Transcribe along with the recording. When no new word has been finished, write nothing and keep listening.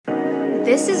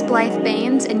This is Blythe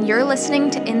Baines, and you're listening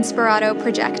to Inspirato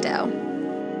Projecto.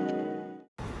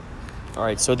 All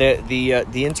right, so the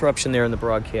interruption there in the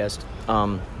broadcast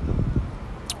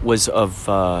was it was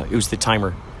the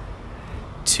timer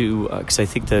because I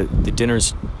think the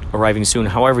dinner's arriving soon.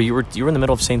 However, you were in the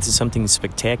middle of saying something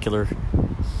spectacular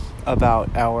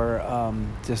about our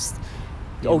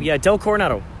Del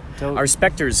Coronado, our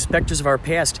specters of our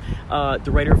past. The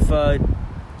writer of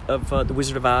The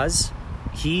Wizard of Oz,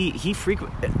 he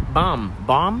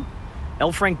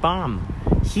L. Frank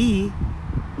Baum, he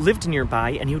lived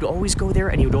nearby, and he would always go there,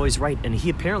 and he would always write. And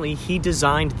he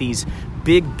designed these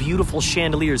big, beautiful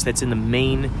chandeliers that's in the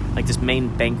main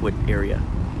banquet area.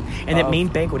 And that main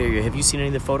banquet area, have you seen any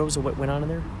of the photos of what went on in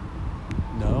there?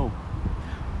 No.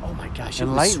 Oh my gosh, it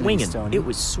was swinging. Stoney. It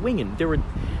was swinging. There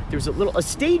was a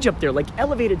stage up there, like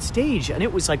elevated stage, and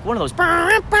it was like one of those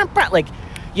like,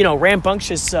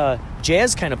 rambunctious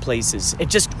jazz kind of places. It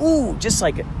just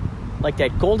like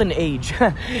that golden age.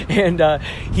 And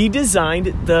he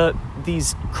designed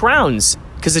these crowns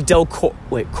because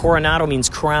Coronado means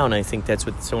crown. I think that's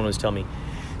what someone was telling me.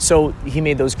 So he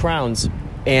made those crowns,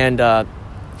 and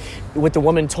what the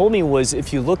woman told me was,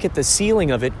 if you look at the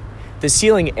ceiling of it, the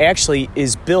ceiling actually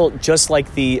is built just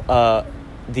like the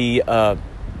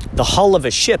hull of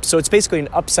a ship. So it's basically an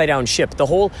upside down ship. The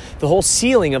whole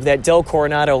ceiling of that Del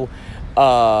Coronado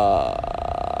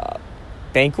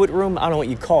banquet room, I don't know what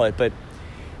you call it, but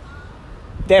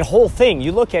that whole thing,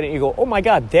 you look at it and you go, oh my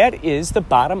God, that is the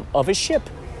bottom of a ship.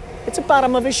 It's the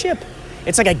bottom of a ship.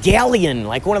 It's like a galleon,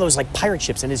 like one of those like pirate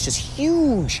ships, and it's just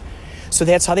huge. So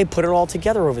that's how they put it all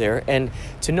together over there. And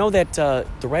to know that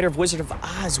the writer of Wizard of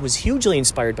Oz was hugely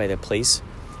inspired by that place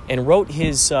and wrote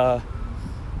those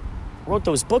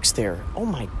books there. Oh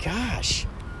my gosh.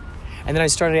 And then I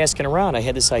started asking around. I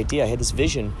had this idea. I had this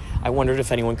vision. I wondered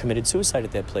if anyone committed suicide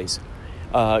at that place.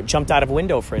 Jumped out of a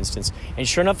window, for instance. And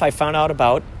sure enough, I found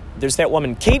out there's that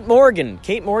woman, Kate Morgan.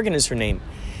 Kate Morgan is her name.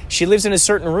 She lives in a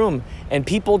certain room, and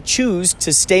people choose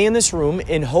to stay in this room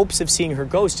in hopes of seeing her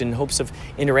ghost, in hopes of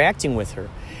interacting with her.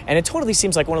 And it totally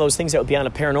seems like one of those things that would be on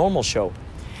a paranormal show.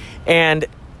 And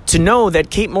to know that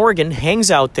Kate Morgan hangs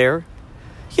out there,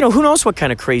 who knows what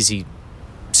kind of crazy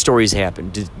stories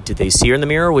happened. Did they see her in the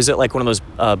mirror? Was it like one of those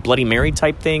Bloody Mary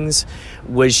type things?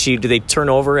 Did they turn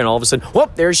over and all of a sudden,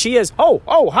 whoop, there she is.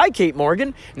 Oh, hi, Kate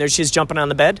Morgan. And there she is jumping on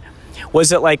the bed.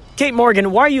 Was it like, Kate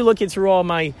Morgan, why are you looking through all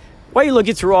my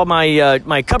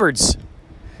my cupboards?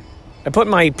 I put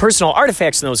my personal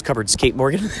artifacts in those cupboards, Kate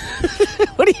Morgan.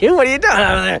 What are you doing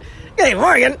over there? Kate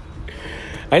Morgan.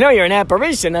 I know you're an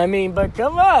apparition, but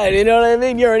come on, you know what I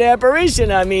mean? You're an apparition,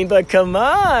 but come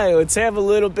on. Let's have a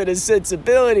little bit of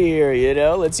sensibility here,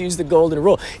 Let's use the golden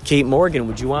rule. Kate Morgan,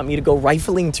 would you want me to go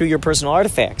rifling through your personal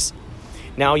artifacts?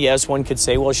 Now, yes, one could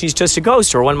say, well, she's just a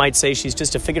ghost, or one might say she's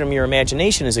just a figment of your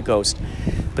imagination as a ghost.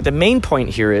 But the main point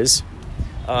here is,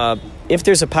 if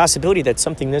there's a possibility that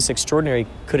something this extraordinary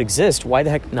could exist, why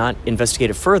the heck not investigate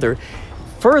it further?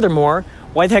 Furthermore,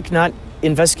 why the heck not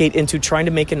investigate into trying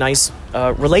to make a nice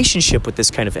relationship with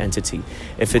this kind of entity?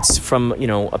 If it's from,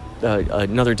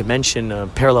 another dimension, a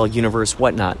parallel universe,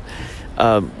 whatnot.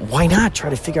 Why not try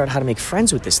to figure out how to make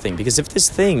friends with this thing? Because if this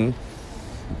thing,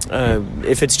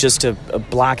 if it's just a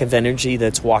block of energy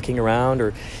that's walking around,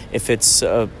 or if it's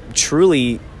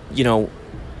truly,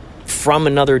 from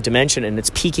another dimension and it's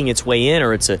peeking its way in,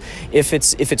 or if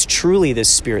it's truly this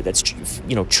spirit that's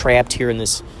trapped here in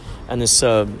this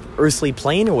earthly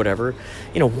plane or whatever,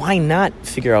 why not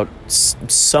figure out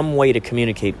some way to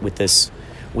communicate with this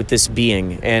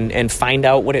being and find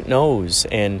out what it knows?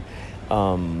 And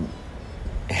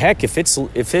heck, if it's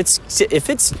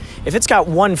got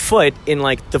 1 foot in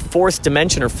like the 4th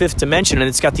dimension or 5th dimension, and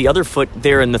it's got the other foot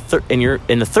there in the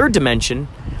 3rd dimension,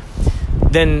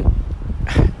 then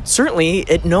certainly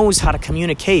it knows how to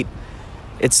communicate.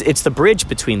 It's the bridge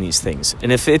between these things.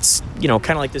 And if it's, kind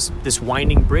of like this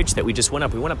winding bridge that we just went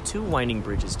up. We went up 2 winding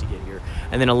bridges to get here,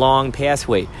 and then a long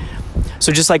pathway.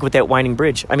 So just like with that winding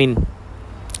bridge,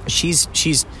 she's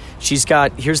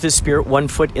got, here's this spirit, 1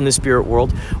 foot in the spirit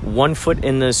world, 1 foot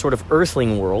in the sort of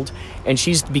earthling world, and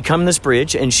she's become this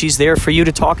bridge, and she's there for you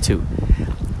to talk to.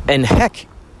 And heck,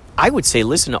 I would say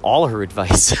listen to all her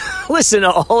advice. Listen to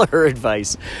all her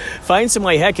advice. Find some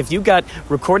way. Heck, if you've got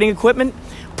recording equipment,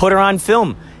 put her on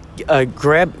film.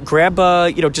 Grab.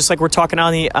 Just like we're talking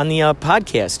on the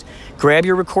podcast. Grab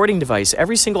your recording device. I'll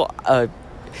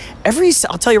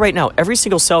tell you right now, every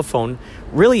single cell phone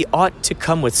really ought to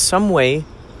come with some way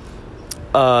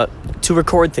to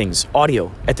record things,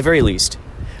 audio at the very least.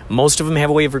 Most of them have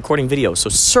a way of recording video, so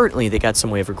certainly they got some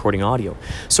way of recording audio.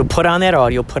 So put on that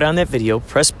audio, put on that video,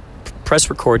 press press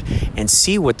record and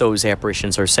see what those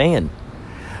apparitions are saying.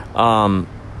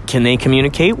 Can they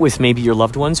communicate with maybe your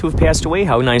loved ones who have passed away?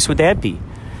 How nice would that be?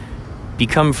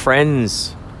 Become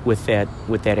friends with that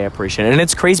apparition. And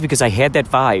it's crazy because I had that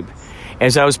vibe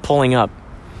as I was pulling up.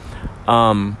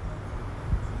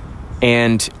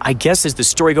 And I guess as the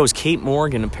story goes, Kate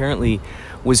Morgan apparently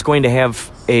was going to have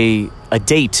a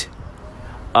date,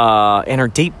 and her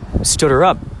date stood her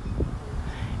up.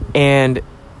 And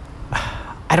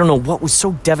I don't know what was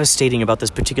so devastating about this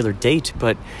particular date,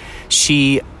 but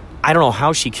I don't know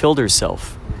how she killed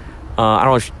herself. I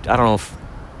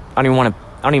don't even want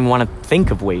to think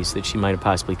of ways that she might have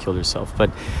possibly killed herself,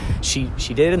 but she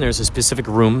did. And there's a specific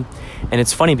room, and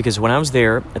it's funny because when I was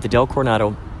there at the Del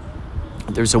Coronado,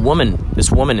 there's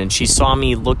this woman, and she saw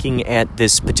me looking at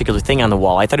this particular thing on the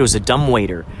wall. I thought it was a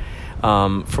dumbwaiter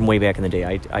from way back in the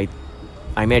day.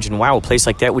 I imagine, wow, a place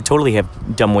like that would totally have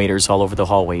dumbwaiters all over the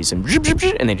hallways, and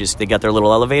they got their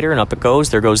little elevator, and up it goes.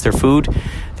 There goes their food.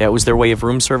 That was their way of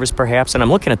room service, perhaps. And I'm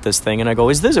looking at this thing, and I go,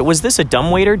 was this a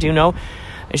dumbwaiter? Do you know?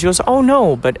 And she goes, oh,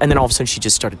 no. And then all of a sudden, she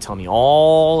just started telling me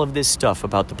all of this stuff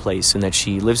about the place and that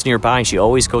she lives nearby and she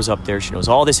always goes up there. She knows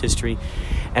all this history.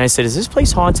 And I said, is this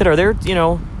place haunted? I got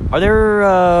a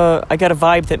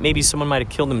vibe that maybe someone might have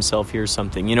killed himself here or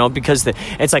something, because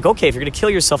it's like, okay, if you're going to kill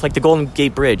yourself, like the Golden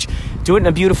Gate Bridge, do it in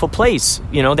a beautiful place.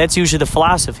 That's usually the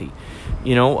philosophy.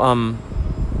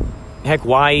 Heck,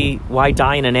 why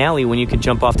die in an alley when you can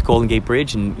jump off the Golden Gate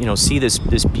Bridge and, see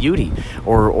this beauty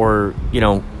or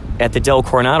at the Del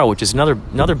Coronado, which is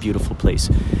another beautiful place.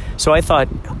 So I thought,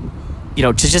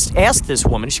 to just ask this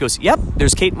woman. She goes, yep,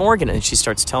 there's Kate Morgan. And she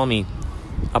starts telling me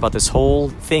about this whole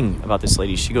thing about this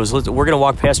lady. She goes, we're going to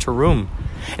walk past her room.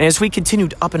 And as we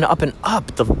continued up and up and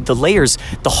up, the layers,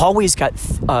 the hallways got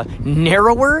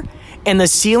narrower and the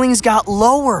ceilings got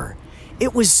lower.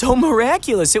 It was so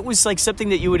miraculous. It was like something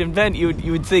that you would invent.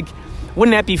 You would think,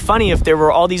 wouldn't that be funny if there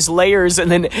were all these layers and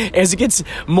then as it gets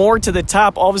more to the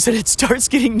top, all of a sudden it starts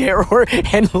getting narrower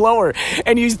and lower.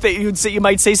 And you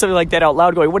might say something like that out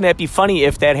loud going, wouldn't that be funny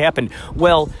if that happened?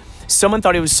 Well, someone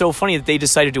thought it was so funny that they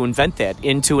decided to invent that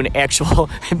into an actual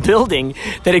building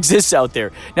that exists out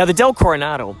there. Now, the Del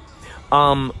Coronado,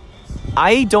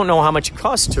 I don't know how much it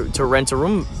costs to rent a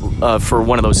room for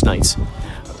one of those nights.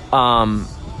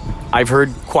 I've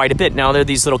heard quite a bit. Now, there are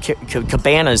these little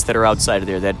cabanas that are outside of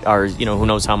there that are, who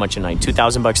knows how much a night,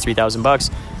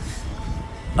 $2,000,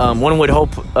 $3,000. One would hope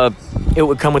it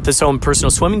would come with its own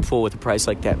personal swimming pool with a price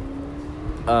like that.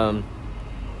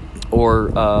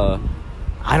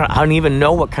 I don't even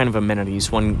know what kind of amenities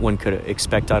one could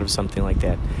expect out of something like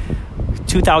that.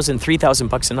 $2,000,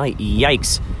 $3,000 a night.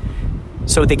 Yikes.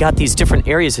 So they got these different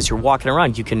areas as you're walking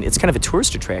around. It's kind of a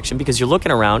tourist attraction because you're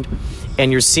looking around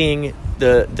and you're seeing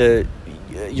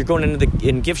you're going into the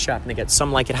gift shop and they got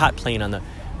Some Like It Hot playing on the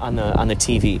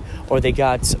TV, or they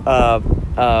got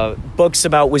books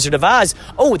about Wizard of Oz.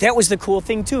 Oh, that was the cool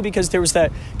thing too, because there was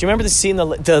that. Do you remember seeing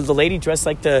the lady dressed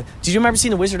like the? Did you remember seeing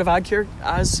the Wizard of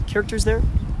Oz characters there?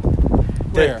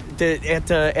 Where?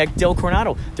 At Del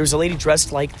Coronado, there was a lady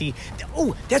dressed like the.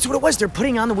 Oh, that's what it was. They're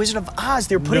putting on the Wizard of Oz.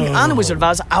 They're putting on the Wizard of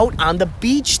Oz out on the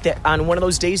beach on one of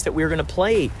those days that we were going to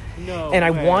play. No and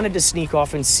way. I wanted to sneak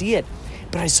off and see it,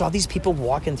 but I saw these people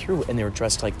walking through, and they were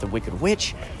dressed like the Wicked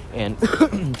Witch and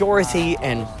Dorothy,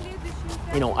 and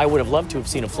I would have loved to have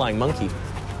seen a flying monkey.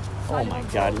 Oh my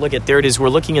God! Look there it is. We're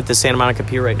looking at the Santa Monica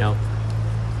Pier right now.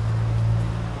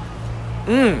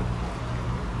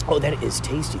 Oh, that is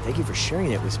tasty. Thank you for sharing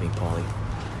that with me, Paulie.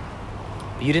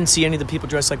 You didn't see any of the people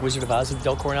dressed like Wizard of Oz at the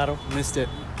Del Coronado? Missed it.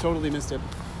 Totally missed it.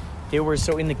 They were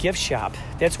so in the gift shop.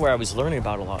 That's where I was learning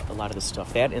about a lot of this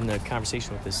stuff. That and the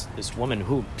conversation with this woman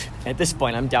who, at this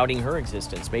point, I'm doubting her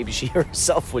existence. Maybe she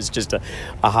herself was just a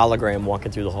hologram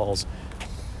walking through the halls.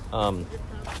 You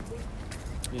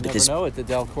never know at the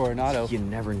Del Coronado. You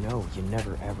never know. You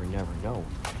never, ever, never know.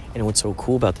 And what's so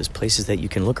cool about this place is that you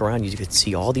can look around. You could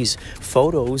see all these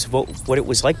photos of what it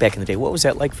was like back in the day. What was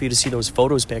that like for you to see those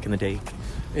photos back in the day?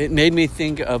 It made me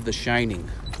think of The Shining.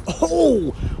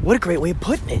 Oh, what a great way of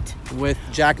putting it. With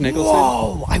Jack Nicholson.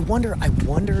 Whoa, I wonder.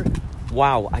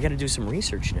 Wow, I got to do some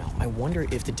research now. I wonder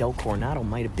if the Del Coronado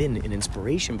might have been an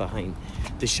inspiration behind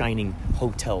the Shining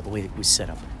Hotel, the way it was set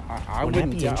up. I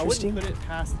wouldn't put it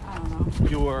past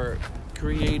your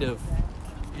creative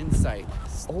insight.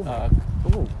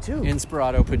 Dude.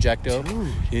 Inspirato Projecto.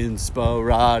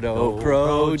 Inspirato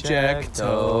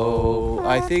Projecto.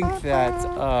 I think that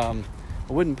I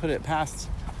wouldn't put it past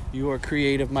your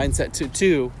creative mindset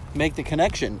to make the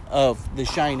connection of The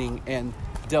Shining and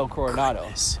Del Coronado.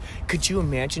 Goodness. Could you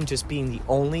imagine just being the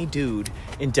only dude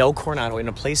in Del Coronado in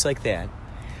a place like that,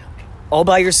 all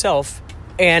by yourself,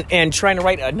 and trying to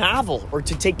write a novel or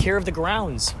to take care of the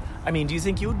grounds. I mean, do you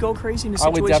think you would go crazy in a I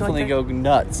situation would definitely like that? go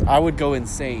nuts. I would go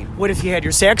insane. What if you had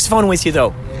your saxophone with you,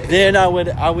 though? Then I would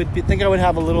think I would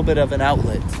have a little bit of an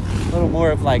outlet, a little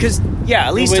more of like, Because, yeah,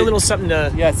 at least a little something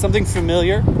to... yeah, something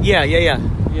familiar.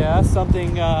 Yeah.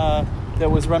 Something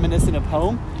that was reminiscent of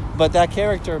home. But that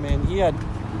character, man, he had,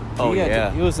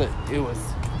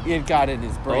 it got in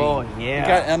his brain. Oh,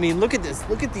 yeah. I mean, look at this.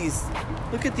 Look at these.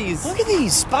 Look at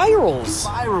these spirals.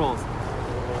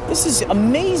 This is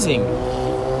amazing.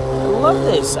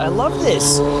 I love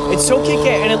this. It's so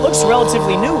kick-ass, and it looks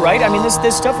relatively new, right? I mean, this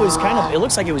stuff was it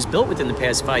looks like it was built within the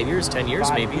past 5 years, 10 years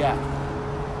maybe. Yeah.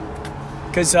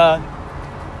 Because,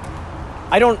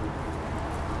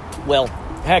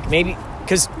 maybe,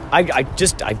 because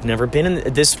I've never been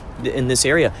in this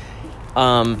area.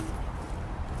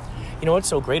 You know what's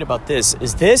so great about this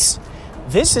is this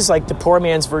is like the poor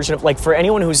man's version of, like, for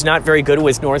anyone who's not very good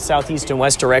with north, south, east, and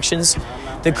west directions,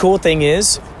 the cool thing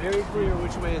is... It's very clear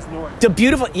which way is north. The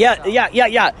beautiful...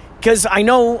 Yeah. Because I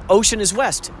know ocean is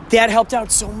west. That helped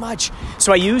out so much.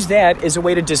 So I use that as a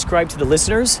way to describe to the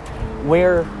listeners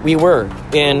where we were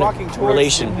in walking towards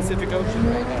relation. the Pacific Ocean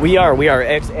right now. We are.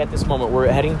 At this moment, we're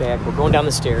heading back. We're going down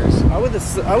the stairs. I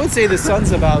would say the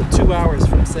sun's about 2 hours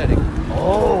from setting.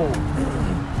 Oh.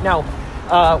 Now,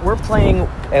 we're playing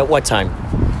at what time?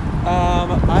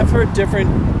 I've heard different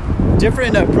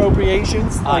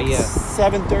appropriations, like yeah.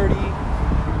 7:30,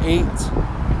 8.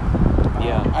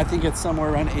 Yeah. I think it's somewhere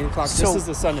around 8 o'clock. So- this is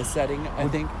the sun is setting, I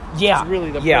think. Yeah. It's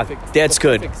really the Yeah, perfect, that's the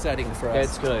good. perfect setting for us.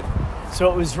 That's good.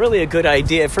 So it was really a good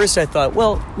idea. At first I thought,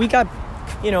 well, we got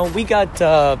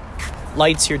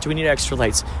lights here. Do we need extra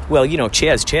lights? Well,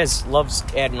 Chaz loves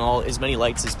adding as many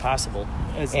lights as possible.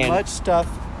 As much stuff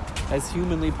as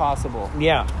humanly possible.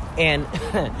 Yeah. And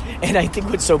and I think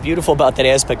what's so beautiful about that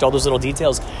aspect, all those little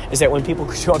details, is that when people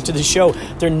show up to the show,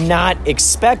 they're not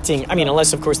expecting, I mean,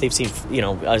 unless, of course, they've seen, some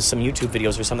YouTube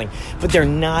videos or something, but they're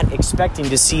not expecting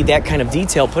to see that kind of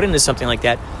detail put into something like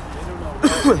that. They don't know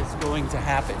what is going to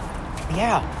happen.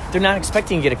 Yeah. They're not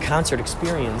expecting to get a concert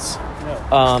experience.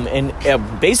 No. And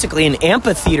basically an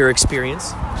amphitheater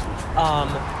experience.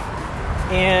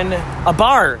 And a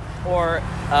bar or,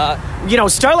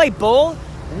 Starlight Bowl.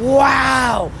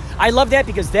 Wow. I love that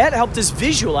because that helped us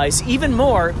visualize even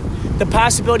more the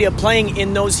possibility of playing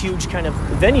in those huge kind of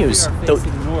venues. We are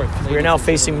facing north. We're now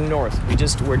facing north.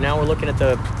 We're looking at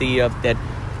the that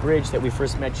bridge that we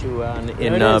first met you on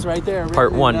in there it is, right there,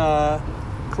 part written one. In,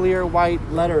 clear white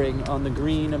lettering on the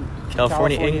green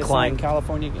California Incline. sign,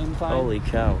 California Incline. Holy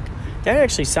cow. That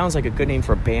actually sounds like a good name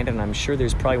for a band, and I'm sure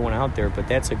there's probably one out there, but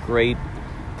that's a great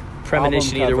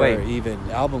premonition either way. Even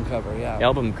album cover, yeah.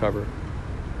 Album cover.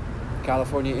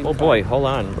 California Incline. Oh boy, hold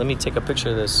on. Let me take a picture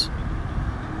of this.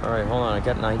 All right, hold on. I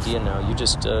got an idea now. You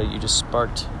just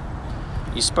spark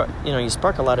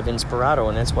a lot of inspirato,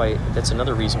 and that's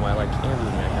another reason why I like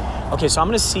interviewing right now. Okay, so I'm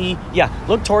gonna see. Yeah,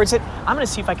 look towards it. I'm gonna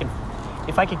see if I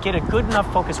could get a good enough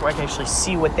focus where I can actually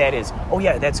see what that is. Oh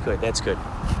yeah, that's good.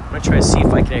 I'm gonna try to see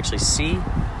if I can actually see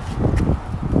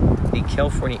the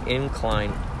California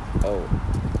Incline.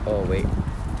 Oh wait.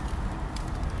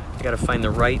 I gotta find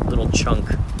the right little chunk.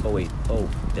 Oh wait. Oh,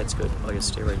 that's good. I gotta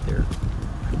stay right there.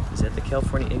 Is that the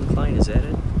California Incline? Is that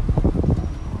it?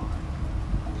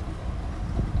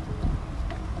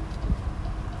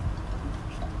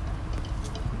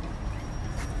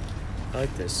 I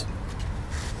like this.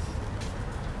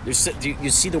 You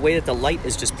see the way that the light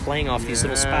is just playing off these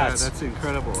little spots. That's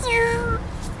incredible.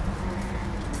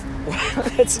 Wow,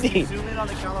 that's neat. Zoom in on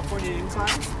the California Incline.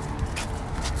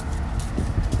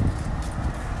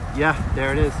 Yeah,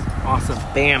 there it is. Awesome.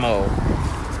 Bammo.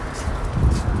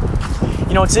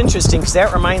 It's interesting because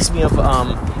that reminds me of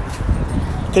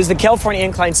because the California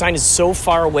Incline sign is so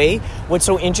far away. What's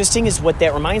so interesting is what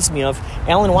that reminds me of.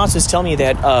 Alan Watts was telling me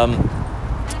that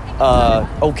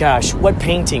what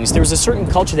paintings? There was a certain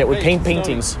culture that would paint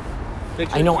paintings.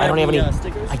 Picture. I know. I don't have any.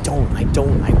 Stickers? I don't.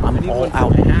 I'm all one for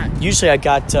out. my hat. Usually I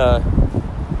got.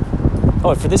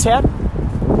 For this hat?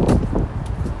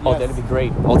 Oh, Yes. that'd be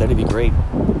great. I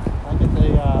get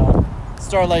the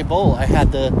Starlight Bowl. I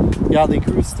had the Yachtley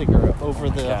Cruise sticker over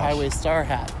the gosh. Highway Star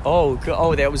hat. Oh,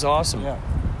 that was awesome. Yeah.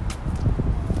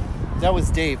 That was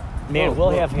Dave. Man,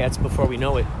 we'll have hats before we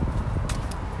know it.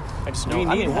 I just know. We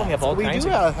need we'll have hats. all We kinds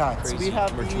do of have hats. crazy We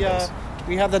have merchandise.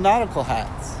 we have the nautical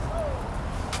hats.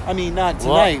 I mean, not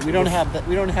tonight. We don't have that.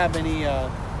 We don't have any.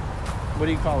 What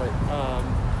do you call it?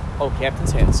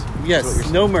 Captain's hats. Is what Yes,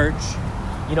 you're no merch.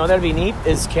 that'd be neat.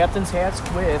 Is captain's hats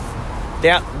with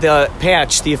the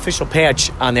patch, the official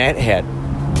patch on that hat.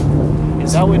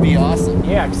 That would be awesome.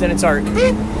 Yeah, because then it's our.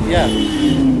 Yeah.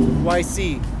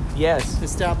 YC. Yes.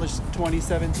 Established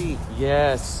 2017.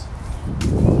 Yes.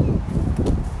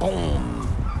 Boom.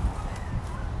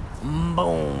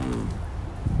 Boom.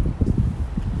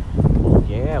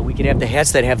 Yeah, we could have the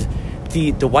hats that have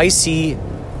the YC.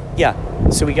 Yeah.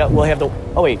 So we'll have the.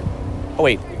 Oh wait.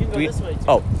 We can go this way, too.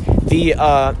 Oh,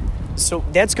 so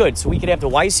that's good. So we could have the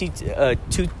YC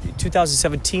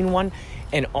 2017 one,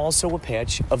 and also a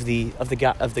patch of the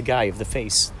guy of the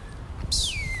face.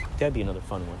 That'd be another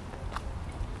fun one.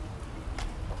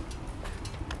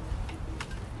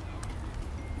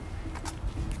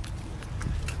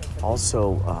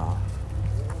 Also,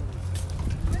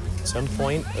 at some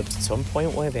point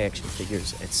we'll have action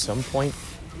figures. At some point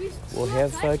we'll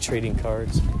have trading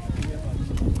cards.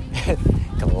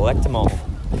 Collect them all.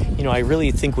 You know, I really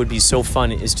think would be so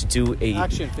fun is to do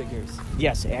Action figures.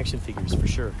 Yes, action figures for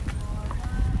sure.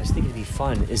 I was thinking it'd be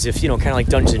fun is if, you know, kind of like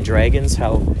Dungeons and Dragons,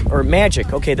 or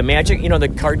Magic. Okay, the Magic, you know, the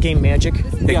card game Magic.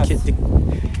 Yes.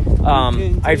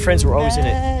 I had friends who were always in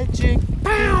it.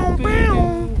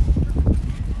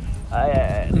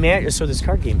 Magic. So this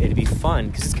card game, it'd be fun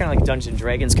because it's kind of like a Dungeons and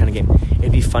Dragons kind of game.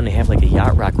 It'd be fun to have like a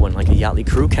Yacht Rock one, like a Yachtly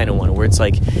Crew kind of one, where it's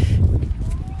like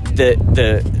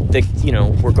the you know,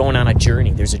 we're going on a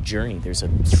journey. There's a journey. There's a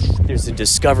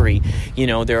discovery. You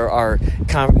know, there are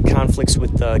conflicts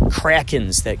with the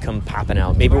Krakens that come popping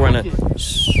out. Maybe we're on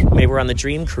the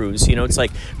Dream Cruise. You know, it's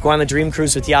like go on the Dream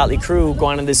Cruise with Yachtly Crew, go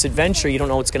on this adventure. You don't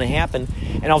know what's going to happen,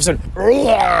 and all of a sudden,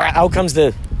 out comes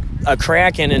a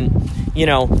Kraken, and you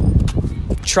know,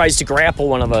 tries to grapple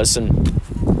one of us, and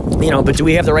you know, but do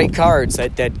we have the right cards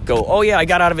that go, oh yeah, I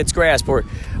got out of its grasp, or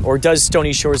does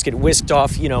Stony Shores get whisked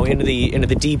off, you know, into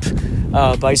the deep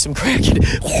by some Kraken?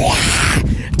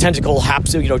 Tentacle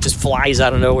hops, you know, just flies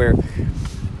out of nowhere.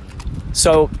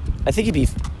 So I think you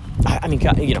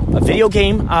know, a video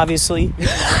game, obviously.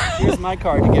 Here's my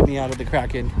card to get me out of the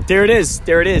Kraken. There it is.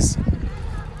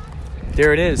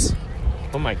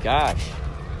 Oh my gosh.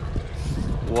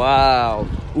 Wow.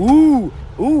 Ooh.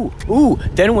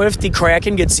 Then what if the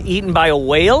Kraken gets eaten by a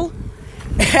whale?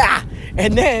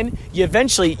 And then you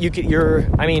eventually you get your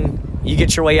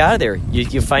way out of there.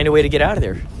 You find a way to get out of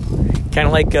there. Kind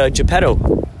of like Geppetto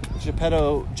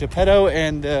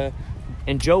and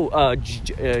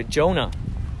Jonah.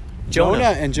 Jonah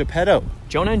and Geppetto.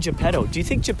 Jonah and Geppetto. Do you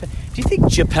think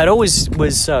Geppetto was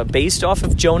based off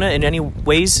of Jonah in any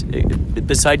ways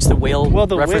besides the whale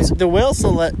reference? The whale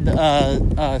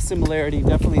similarity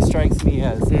definitely strikes me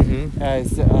as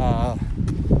a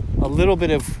little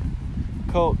bit of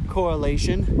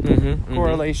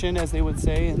correlation, as they would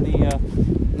say, in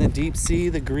the deep sea,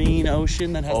 the green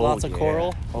ocean that has lots of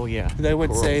coral. Oh yeah, they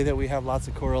would say that we have lots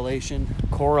of correlation.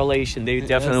 They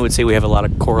definitely would say we have a lot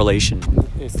of correlation,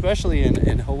 especially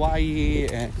in Hawaii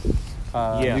and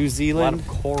New Zealand. A lot of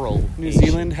coral. New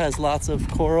Zealand has lots of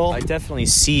coral. I definitely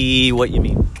see what you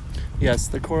mean. Yes,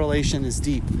 the correlation is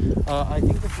deep. I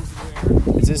think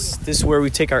this is where we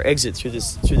take our exit through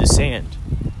the sand.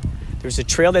 There's a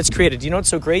trail that's created. You know what's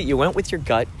so great? You went with your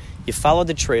gut, you followed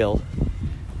the trail,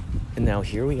 and now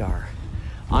here we are,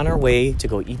 on our way to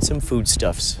go eat some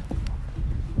foodstuffs.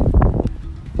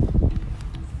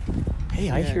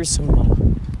 Hey, I hear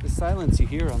some... The silence you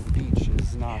hear on the beach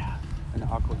is not an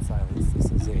awkward silence. This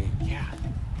is a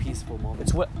peaceful moment.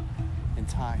 It's what? In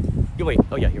time. You wait.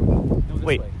 Oh, yeah, here we go. No, this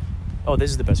wait. way. Oh, this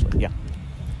is the best way. Yeah.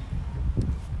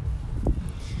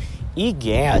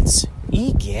 Egads.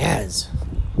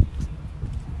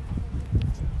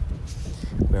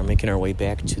 We're making our way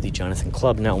back to the Jonathan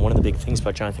Club. Now, one of the big things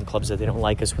about Jonathan Club is that they don't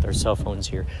like us with our cell phones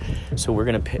here. So we're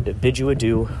going to bid you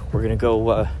adieu. We're going to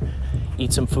go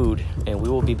eat some food, and we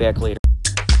will be back later.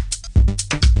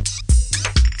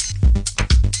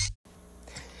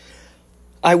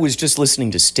 I was just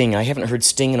listening to Sting. I haven't heard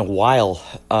Sting in a while.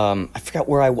 I forgot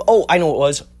where I know it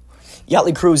was.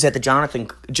 Yachtly Cruise at the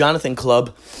Jonathan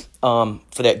Club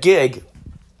for that gig.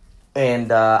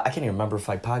 And I can't even remember if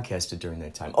I podcasted during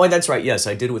that time. Oh, that's right. Yes,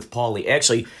 I did with Paulie.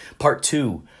 Actually, part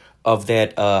 2 of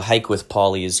that hike with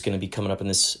Paulie is going to be coming up in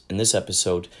this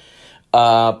episode.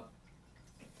 So,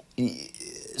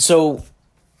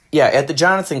 yeah, at the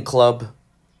Jonathan Club,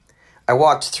 I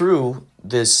walked through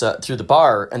through the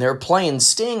bar, and they were playing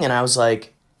Sting, and I was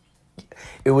like,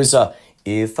 it was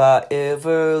if I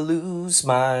ever lose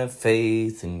my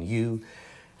faith in you.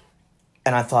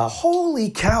 And I thought,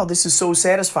 holy cow, this is so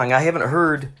satisfying. I haven't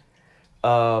heard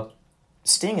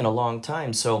Sting in a long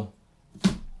time, so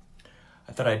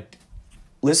I thought I'd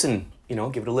listen,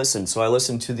 give it a listen. So I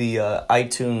listened to the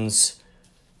iTunes,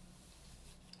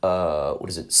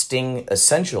 Sting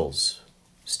Essentials.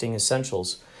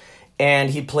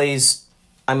 And he plays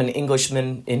I'm an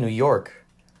Englishman in New York.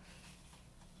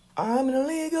 I'm an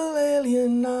illegal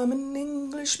alien, I'm an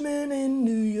Englishman in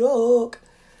New York.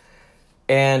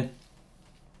 And,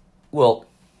 well,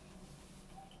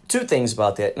 two things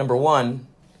about that. Number one,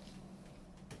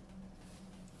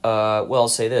 I'll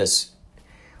say this.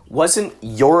 Wasn't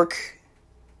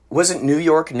New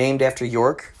York named after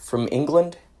York from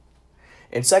England?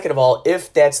 And second of all,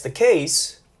 if that's the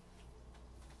case,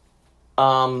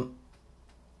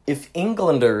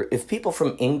 if people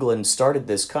from England started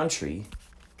this country,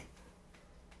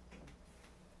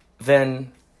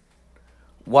 then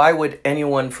why would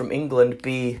anyone from England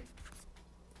be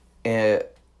an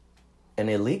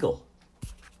illegal?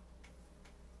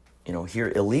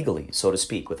 Here illegally, so to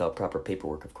speak, without proper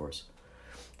paperwork, of course.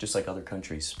 Just like other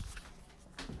countries.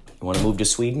 You want to move to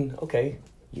Sweden? Okay,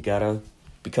 you gotta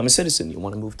become a citizen. You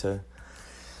want to move to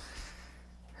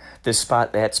this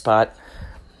spot, that spot,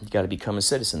 you gotta become a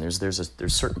citizen. There's a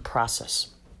certain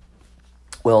process.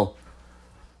 Well,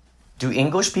 do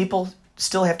English people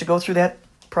still have to go through that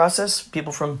process?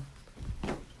 People from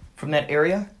that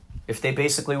area? If they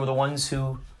basically were the ones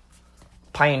who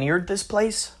pioneered this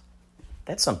place?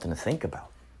 That's something to think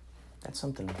about. That's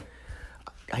something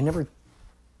I never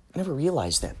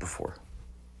realized that before.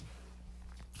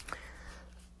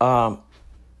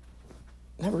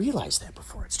 Never realized that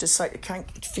before. It's just like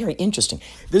it's very interesting.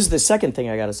 This is the second thing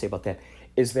I got to say about that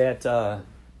is that a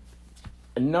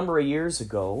number of years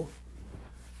ago,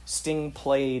 Sting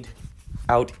played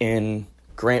out in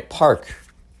Grant Park,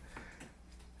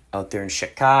 out there in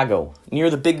Chicago, near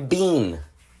the Big Bean.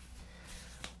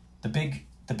 The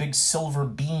big silver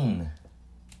bean.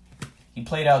 He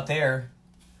played out there,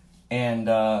 and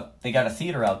they got a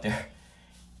theater out there,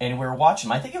 and we were watching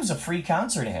him. I think it was a free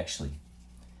concert, actually.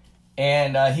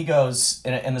 And he goes,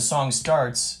 and the song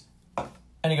starts,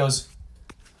 and he goes,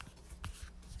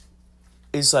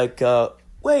 he's like,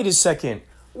 wait a second,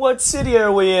 what city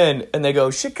are we in? And they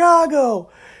go, Chicago.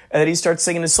 And then he starts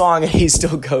singing the song, and he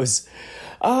still goes,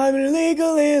 I'm an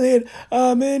illegal alien,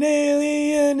 I'm an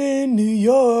alien in New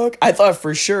York. I thought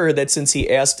for sure that since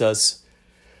he asked us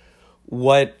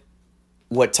what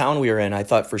town we were in, I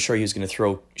thought for sure he was going to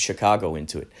throw Chicago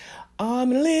into it. I'm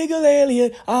an illegal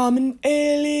alien, I'm an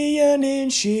alien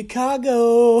in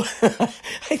Chicago.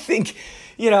 I think,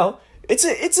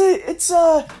 it's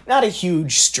not a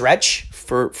huge stretch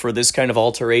for this kind of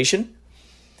alteration.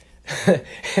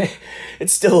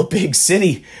 It's still a big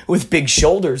city with big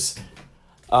shoulders.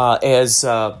 What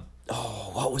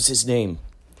was his name?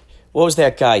 What was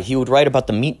that guy? He would write about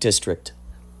the meat district.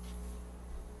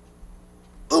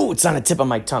 Ooh, it's on the tip of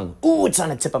my tongue.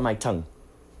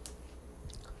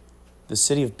 The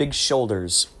city of big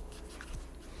shoulders.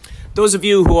 Those of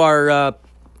you who are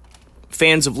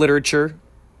fans of literature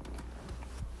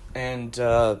and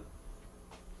know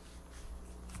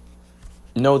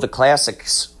the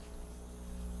classics,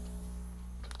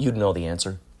 you'd know the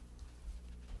answer.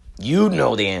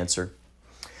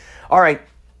 All right.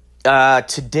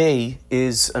 Today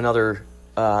is another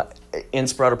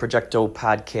Inspirato Projecto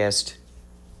podcast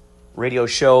radio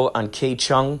show on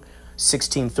KCHUNG,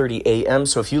 1630 AM.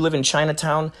 So if you live in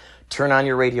Chinatown, turn on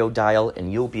your radio dial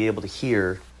and you'll be able to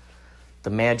hear the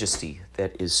majesty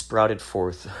that is sprouted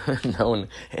forth, known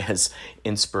as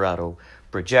Inspirato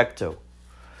Projecto.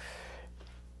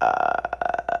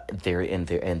 There you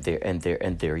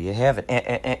have it.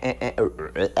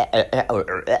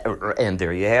 And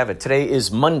there you have it. Today is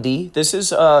Monday. This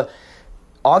is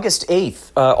August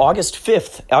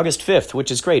 5th,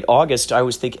 which is great. August, I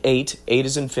always think 8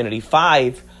 is infinity.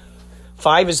 5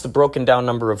 is the broken down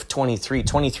number of 23.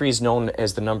 23 is known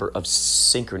as the number of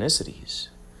synchronicities.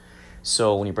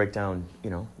 So when you break down,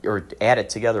 or add it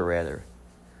together rather,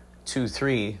 2,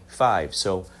 3, 5.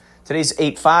 So today's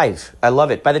 8/5. I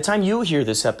love it. By the time you hear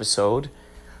this episode,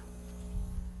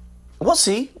 we'll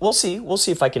see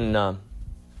if I can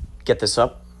get this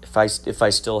up. If I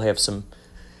still have some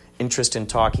interest in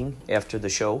talking after the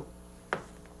show.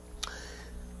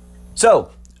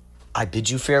 So, I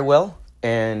bid you farewell,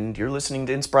 and you're listening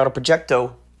to Inspirato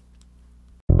Projecto.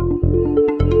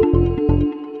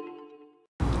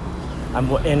 I'm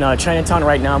in Chinatown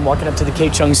right now. I'm walking up to the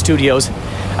KCHUNG studios.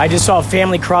 I just saw a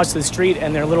family cross the street,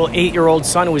 and their little 8-year-old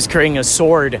son was carrying a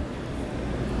sword.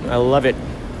 I love it.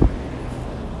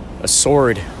 A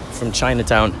sword from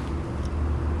Chinatown.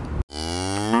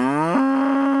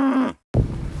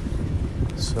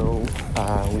 So,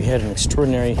 we had an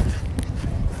extraordinary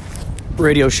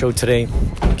radio show today,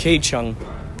 KCHUNG.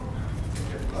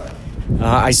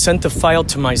 I sent the file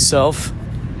to myself,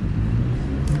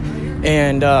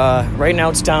 and right now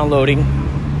it's downloading.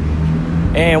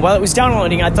 And while it was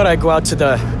downloading, I thought I'd go out to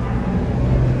the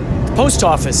post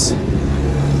office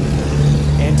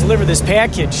and deliver this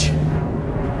package.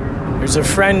 There's a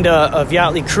friend of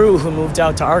Yachtly Crew who moved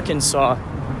out to Arkansas,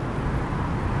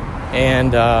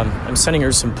 and I'm sending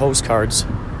her some postcards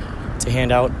to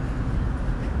hand out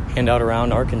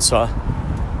around Arkansas.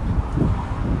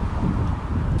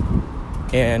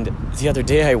 And the other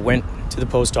day I went to the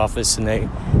post office, and they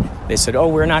said, oh,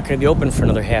 we're not going to be open for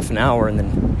another half an hour. And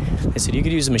then they said, you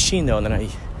could use a machine, though. And then I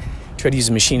tried to use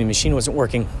a machine, and the machine wasn't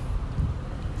working.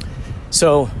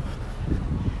 So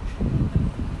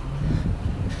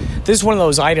this is one of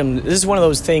those items, this is one of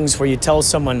those things where you tell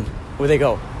someone, where they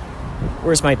go,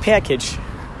 where's my package?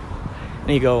 And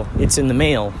you go, it's in the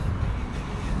mail.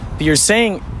 But you're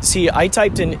saying, see, I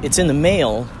typed in, it's in the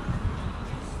mail,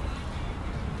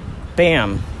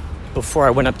 bam, before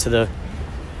I went up to the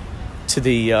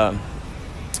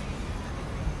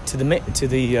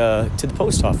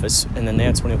post office, and then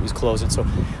that's when it was closed. And so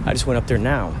I just went up there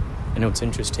now. And what's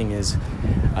interesting is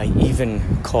I even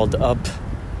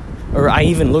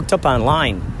looked up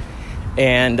online,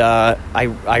 and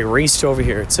I raced over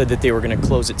here. It said that they were going to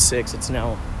close at 6. It's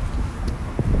now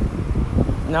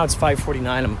it's 5:49.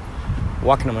 I'm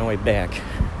walking on my way back.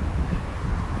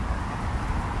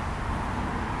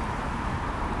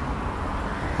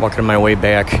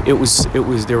 There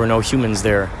were no humans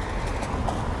there.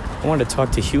 I wanted to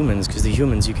talk to humans, because the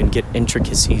humans, you can get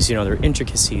intricacies, there are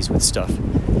intricacies with stuff.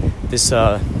 This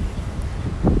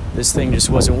thing just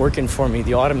wasn't working for me.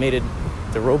 The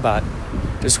robot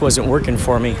just wasn't working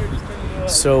for me.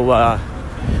 So,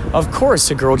 of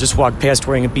course, a girl just walked past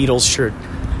wearing a Beatles shirt.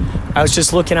 I was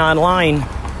just looking online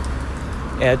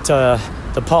at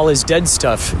the Paul is Dead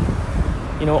stuff.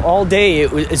 All day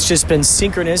it's just been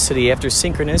synchronicity after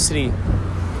synchronicity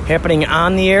happening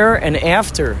on the air and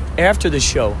after the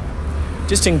show.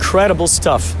 Just incredible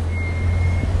stuff.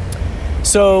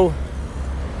 So,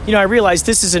 I realized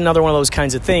this is another one of those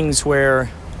kinds of things where,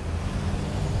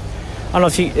 I don't know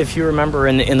if you remember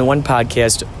in the one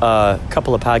podcast, a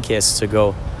couple of podcasts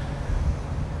ago,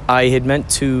 I had meant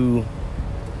to,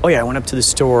 I went up to the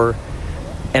store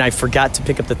and I forgot to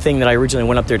pick up the thing that I originally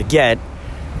went up there to get.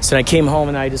 So I came home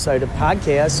and I decided to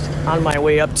podcast on my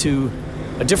way up to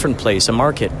a different place, a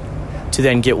market, to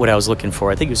then get what I was looking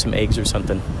for. I think it was some eggs or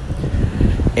something.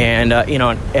 And,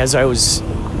 as I was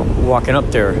walking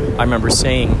up there, I remember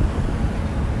saying,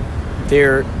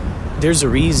 there's a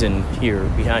reason here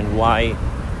behind why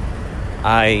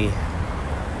I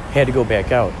had to go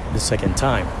back out the second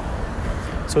time.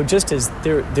 So just as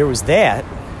there was that,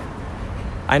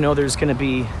 I know there's going to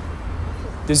be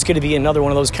another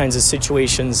one of those kinds of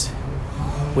situations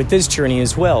with this journey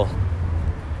as well.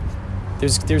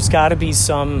 There's got to be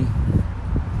some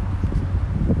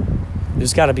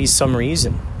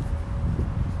reason.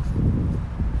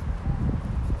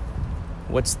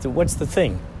 What's the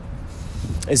thing?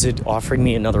 Is it offering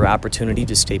me another opportunity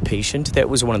to stay patient? That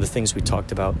was one of the things we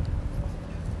talked about.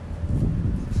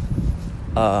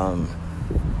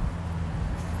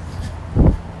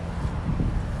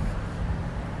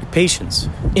 Patience,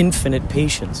 infinite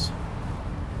patience.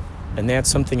 And that's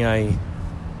something I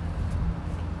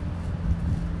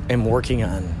am working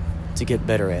on to get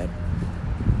better at.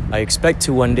 I expect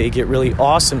to one day get really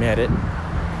awesome at it,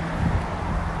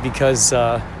 because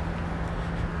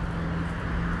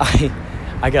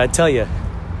I gotta tell you,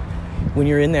 when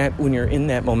you're in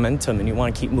that momentum and you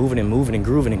want to keep moving and moving and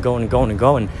grooving and going and going and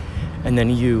going, and then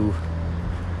you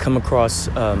come across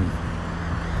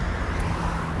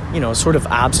sort of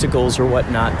obstacles or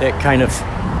whatnot that kind of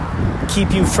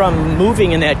keep you from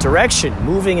moving in that direction,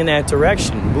 having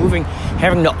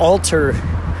to alter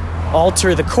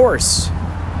the course.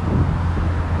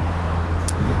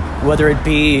 Whether it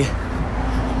be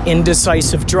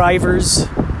indecisive drivers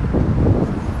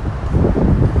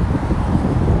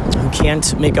who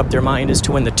can't make up their mind as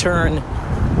to when to turn,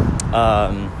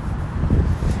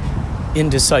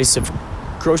 indecisive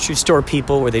grocery store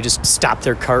people where they just stop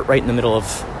their cart right in the middle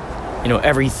of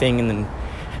everything, and then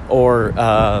or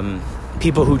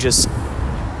people who just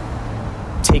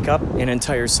take up an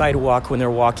entire sidewalk when they're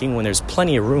walking, when there's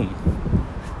plenty of room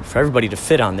for everybody to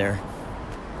fit on there.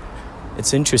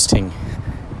 It's interesting.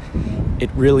 It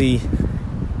really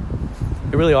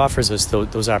offers us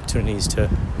those opportunities to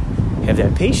have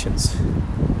that patience,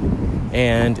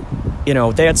 and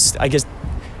that's, I guess,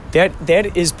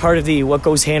 that is part of what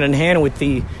goes hand in hand with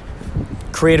the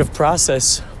creative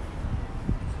process.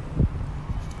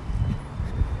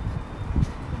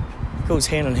 Goes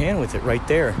hand in hand with it right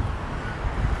there.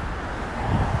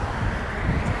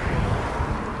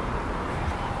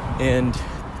 And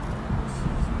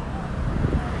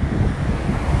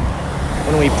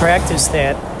when we practice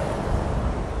that,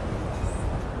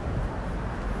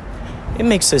 It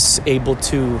makes us able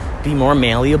to be more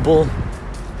malleable,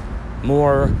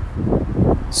 more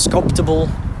sculptable,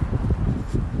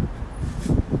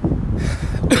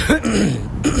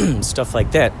 stuff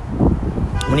like that.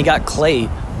 When you got clay,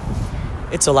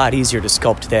 it's a lot easier to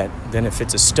sculpt that than if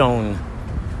it's a stone.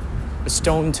 A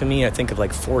stone, to me, I think of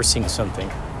like forcing something.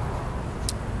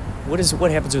 What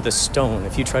happens with a stone?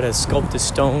 If you try to sculpt a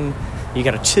stone, you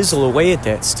got to chisel away at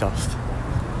that stuff.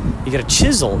 You got to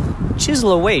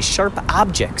chisel away sharp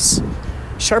objects,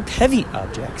 sharp, heavy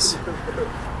objects.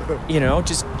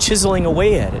 Just chiseling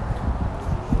away at it.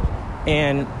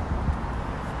 And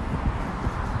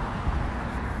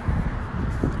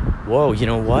whoa, you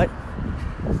know what?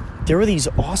 There were these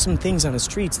awesome things on the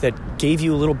streets that gave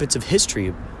you little bits of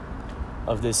history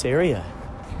of this area.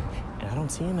 And I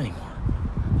don't see them anymore.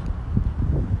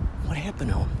 What happened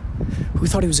to them? Who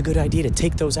thought it was a good idea to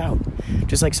take those out?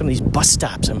 Just like some of these bus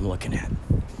stops I'm looking at.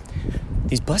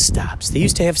 These bus stops, they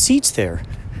used to have seats there.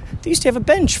 They used to have a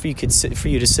bench for you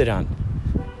to sit on.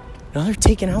 Now they're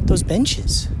taking out those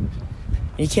benches.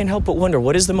 And you can't help but wonder,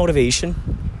 what is the motivation?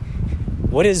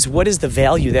 What is the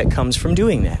value that comes from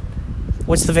doing that?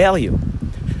 What's the value?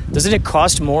 Doesn't it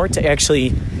cost more to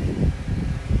actually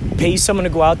pay someone to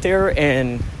go out there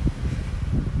and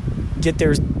get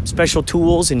their special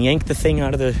tools and yank the thing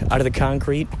out of the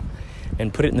concrete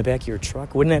and put it in the back of your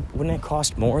truck? Wouldn't that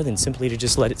cost more than simply to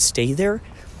just let it stay there?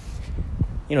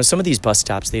 Some of these bus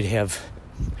stops, they'd have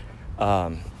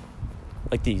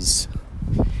like these,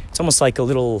 it's almost like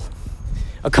a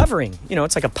covering,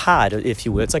 it's like a pod, if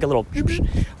you will. It's like a little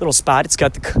spot. It's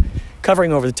got the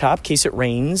covering over the top in case it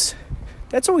rains.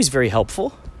 That's always very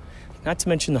helpful. Not to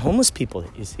mention the homeless people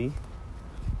that you see.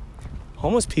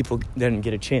 Homeless people didn't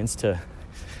get a chance to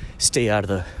stay out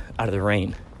of the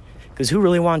rain, because who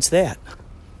really wants that?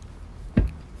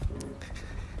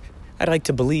 I'd like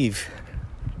to believe,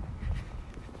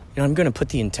 I'm going to put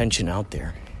the intention out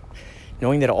there,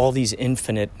 knowing that all these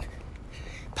infinite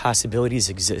possibilities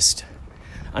exist.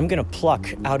 I'm going to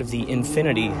pluck out of the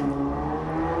infinity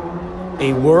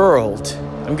a world.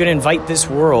 I'm going to invite this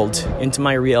world into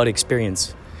my reality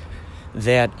experience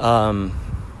that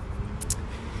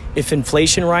if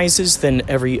inflation rises, then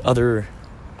every other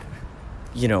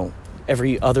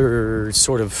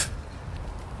sort of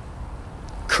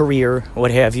career,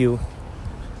 what have you,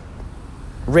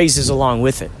 raises along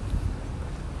with it.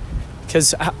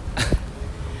 Because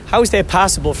how is that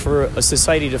possible for a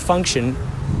society to function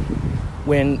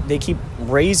when they keep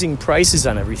raising prices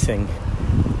on everything,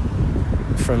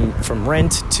 from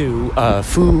rent to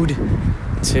food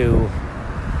to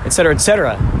et cetera, et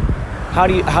cetera? How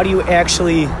do you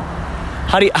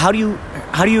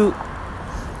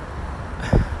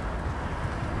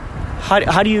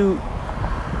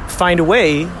find a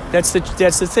way? That's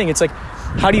the thing. It's like,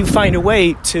 how do you find a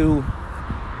way to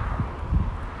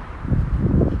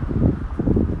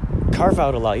carve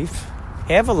out a life,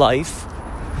 have a life,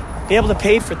 be able to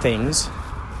pay for things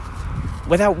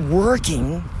without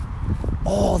working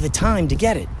all the time to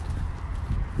get it?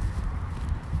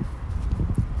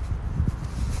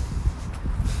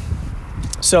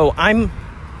 So I'm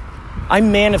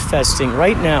manifesting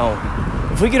right now.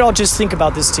 If we could all just think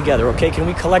about this together, okay? Can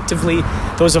we collectively,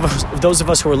 those of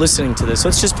us who are listening to this,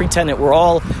 let's just pretend that we're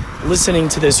all listening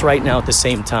to this right now at the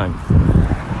same time.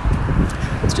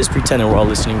 Let's just pretend that we're all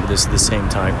listening to this at the same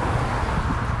time.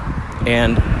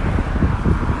 And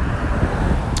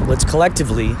let's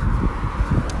collectively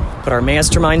put our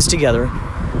masterminds together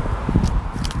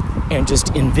and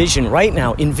just envision right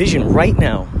now, a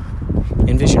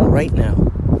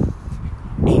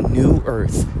new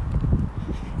earth,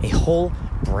 a whole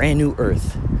brand new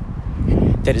earth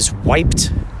that is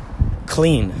wiped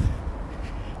clean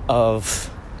of,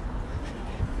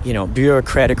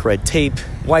 bureaucratic red tape,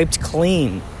 wiped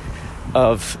clean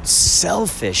of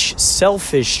selfish,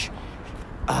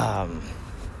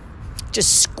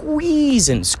 just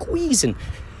squeezing, squeezing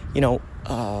the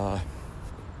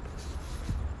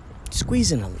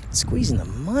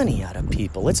money out of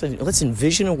people. Let's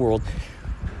envision a world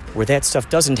where that stuff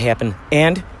doesn't happen.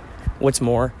 And what's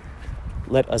more,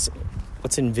 let's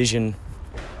envision,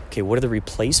 okay, what are the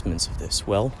replacements of this?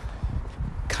 Well,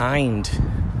 kind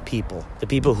people, the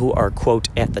people who are, quote,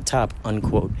 at the top,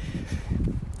 unquote,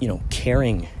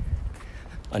 caring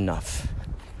enough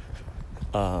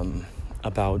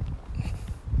about,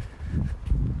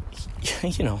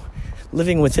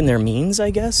 living within their means, I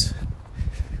guess,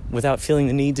 without feeling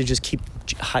the need to just keep,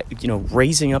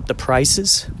 raising up the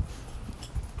prices.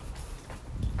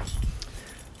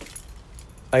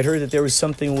 I'd heard that there was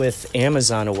something with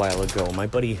Amazon a while ago. My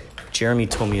buddy Jeremy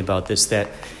told me about this, that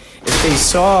if they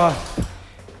saw,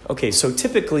 Okay, so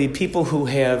typically people who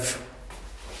have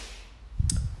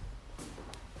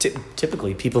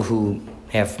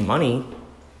money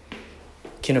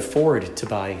can afford to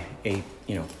buy a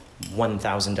 $1,000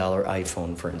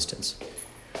 iPhone, for instance.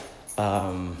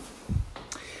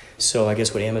 So I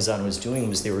guess what Amazon was doing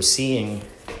was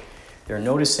they're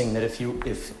noticing that if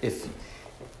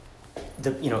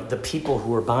the people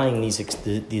who are buying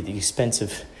the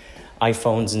expensive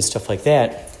iPhones and stuff like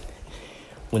that,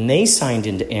 when they signed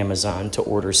into Amazon to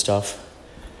order stuff,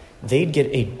 they'd get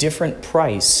a different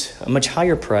price, a much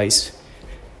higher price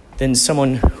than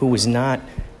someone who was not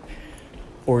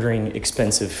ordering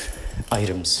expensive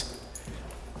items.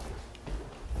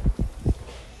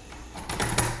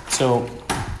 So,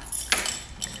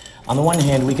 on the one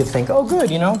hand, we could think, oh, good,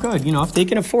 if they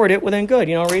can afford it, well, then good,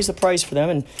 raise the price for them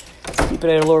and keep it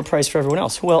at a lower price for everyone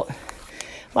else. Well,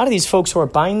 a lot of these folks who are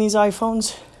buying these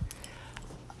iPhones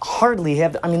hardly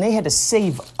have, they had to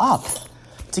save up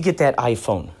to get that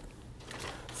iPhone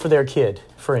for their kid,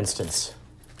 for instance,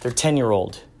 their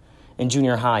 10-year-old in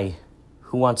junior high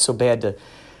who wants so bad to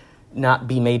not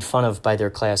be made fun of by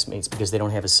their classmates because they don't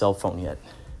have a cell phone yet.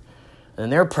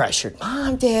 And they're pressured.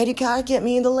 Mom, Dad, you gotta get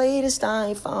me the latest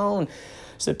iPhone.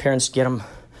 So the parents get them,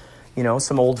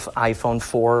 some old iPhone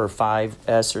 4 or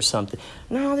 5S or something.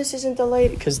 No, this isn't the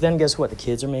latest. Because then guess what? The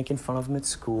kids are making fun of them at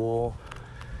school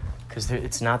because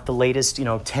it's not the latest,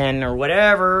 10 or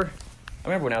whatever. I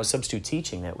remember when I was substitute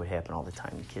teaching, that would happen all the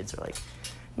time. The kids are like,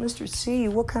 Mr. C,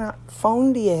 what kind of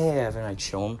phone do you have? And I'd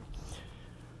show them.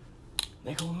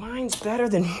 They go, mine's better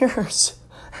than yours.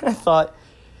 And I thought,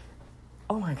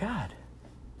 oh my God.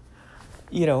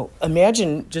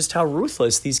 Imagine just how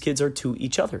ruthless these kids are to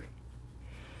each other.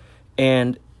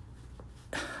 And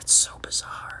it's so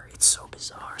bizarre. It's so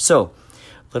bizarre. So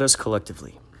let us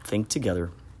collectively think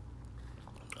together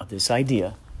of this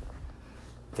idea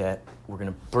that we're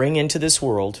going to bring into this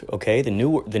world, okay, the new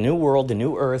world, the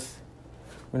new earth.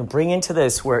 We're going to bring into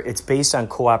this where it's based on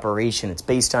cooperation. It's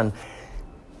based on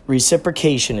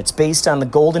reciprocation. It's based on the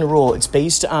golden rule. It's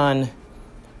based on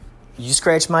you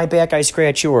scratch my back, I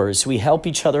scratch yours. We help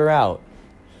each other out.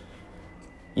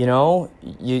 You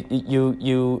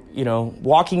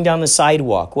walking down the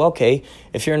sidewalk. Well, okay,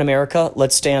 if you're in America,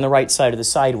 let's stay on the right side of the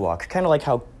sidewalk. Kind of like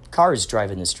how cars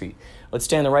drive in the street. Let's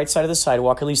stay on the right side of the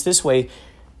sidewalk. At least this way,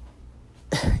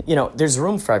 there's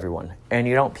room for everyone, and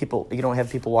you don't have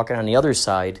people walking on the other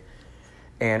side,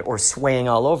 or swaying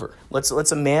all over.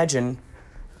 Let's imagine.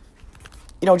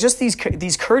 Just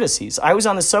these courtesies. I was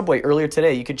on the subway earlier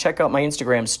today. You could check out my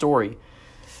Instagram story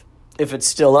if it's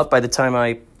still up by the time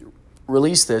I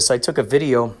release this. I took a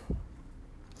video.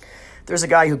 There's a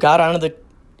guy who got onto the...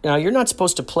 you're not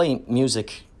supposed to play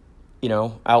music,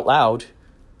 out loud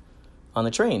on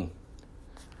the train.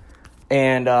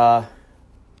 And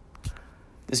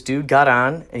this dude got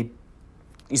on, and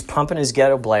he's pumping his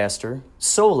ghetto blaster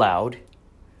so loud.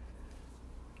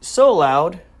 He's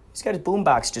got his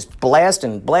boombox just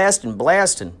blasting.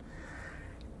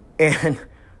 And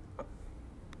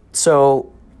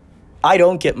so I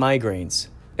don't get migraines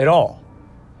at all.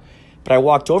 But I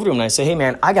walked over to him and I said, hey,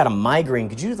 man, I got a migraine.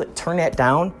 Could you turn that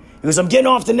down? He goes, I'm getting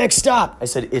off the next stop. I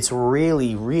said, it's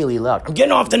really, really loud. I'm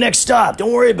getting off the next stop.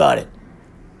 Don't worry about it.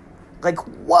 Like,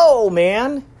 whoa,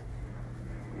 man.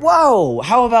 Whoa.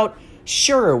 How about,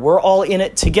 sure, we're all in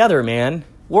it together, man.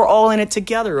 We're all in it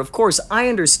together. Of course, I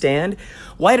understand.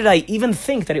 Why did I even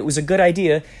think that it was a good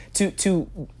idea to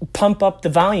pump up the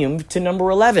volume to number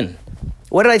 11?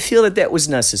 Why did I feel that was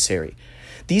necessary?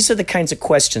 These are the kinds of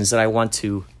questions that I want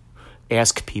to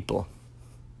ask people.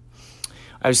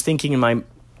 I was thinking in my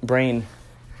brain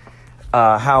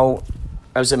how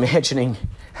I was imagining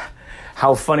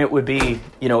how fun it would be,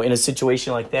 in a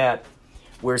situation like that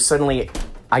where suddenly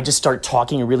I just start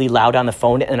talking really loud on the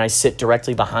phone and I sit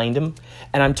directly behind him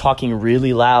and I'm talking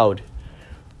really loud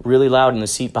in the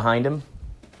seat behind him.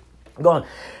 I'm going,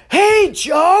 hey,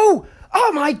 Joe!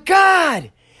 Oh, my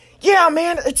God! Yeah,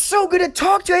 man, it's so good to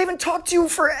talk to you. I haven't talked to you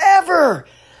forever.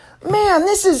 Man,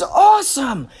 this is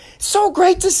awesome. So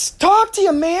great to talk to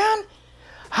you, man.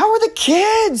 How are the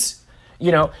kids?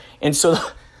 And so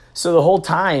the whole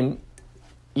time,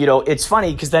 it's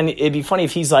funny because then it'd be funny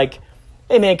if he's like,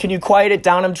 hey, man, can you quiet it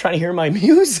down? I'm trying to hear my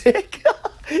music.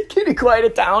 Can you quiet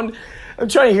it down? I'm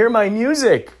trying to hear my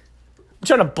music. I'm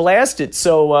trying to blast it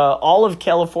so all of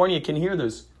California can hear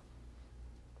this.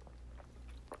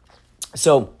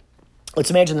 So let's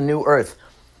imagine the new earth.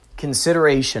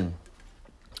 Consideration.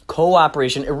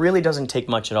 Cooperation. It really doesn't take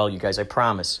much at all, you guys, I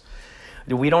promise.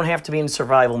 We don't have to be in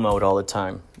survival mode all the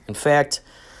time. In fact,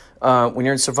 when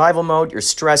you're in survival mode, you're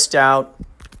stressed out.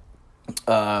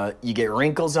 You get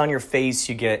wrinkles on your face.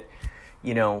 You get,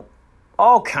 you know,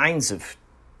 all kinds of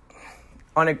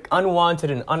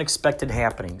unwanted and unexpected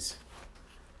happenings.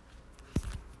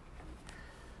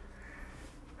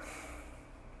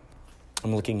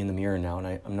 I'm looking in the mirror now,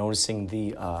 and I'm noticing the,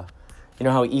 you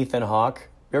know how Ethan Hawke,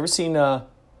 you ever seen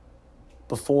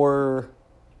Before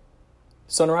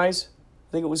Sunrise,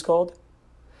 I think it was called?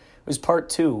 It was part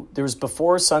 2. There was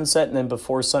Before Sunset and then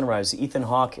Before Sunrise. Ethan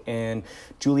Hawke and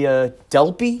Julia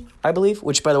Delpy, I believe,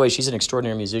 which, by the way, she's an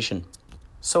extraordinary musician.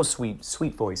 So sweet,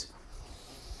 sweet voice.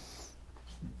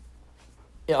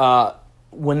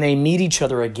 When they meet each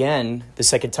other again the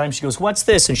second time, she goes, "What's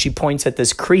this?" And she points at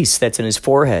this crease that's in his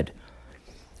forehead.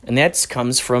 And that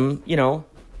comes from, you know,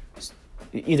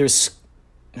 either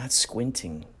not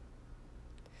squinting,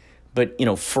 but, you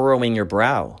know, furrowing your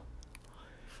brow.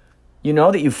 You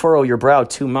know that you furrow your brow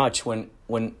too much when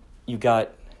you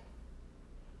got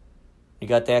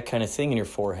that kind of thing in your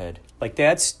forehead. Like,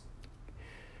 that's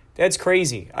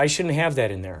crazy. I shouldn't have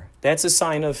that in there. That's a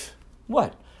sign of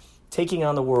what? Taking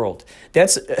on the world.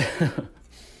 That's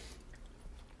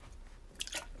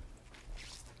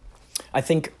I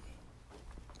think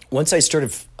once I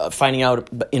started finding out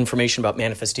information about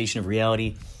manifestation of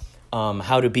reality,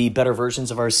 how to be better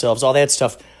versions of ourselves, all that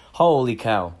stuff, holy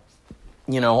cow.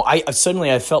 You know, I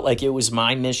felt like it was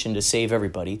my mission to save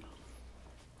everybody.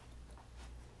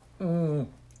 And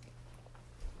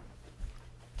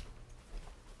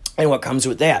what comes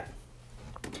with that?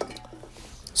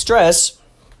 Stress,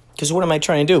 because what am I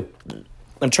trying to do?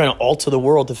 I'm trying to alter the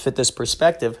world to fit this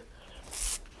perspective.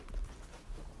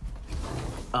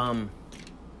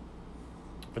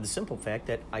 For the simple fact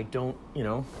that I don't, you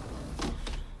know,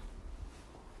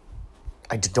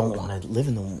 I don't want to live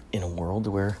in a world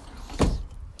where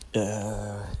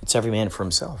it's every man for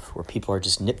himself, where people are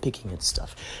just nitpicking at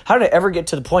stuff. How did I ever get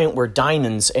to the point where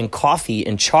diamonds and coffee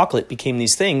and chocolate became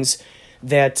these things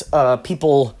that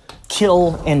people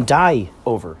kill and die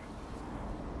over?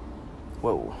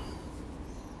 Whoa.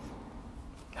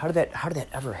 How did that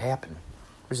ever happen?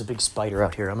 There's a big spider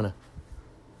out here.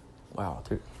 Wow.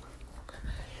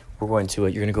 You're going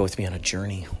to go with me on a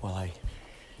journey while I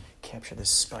capture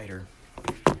this spider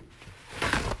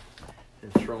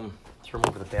and throw him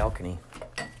over the balcony.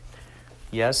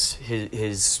 Yes, he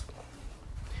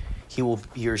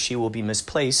or she will be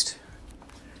misplaced.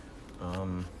 All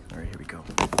right, here we go.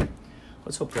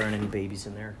 Let's hope there aren't any babies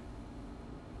in there.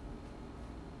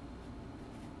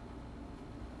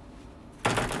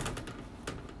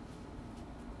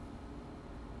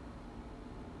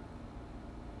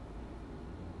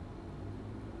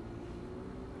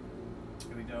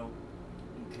 Here we go.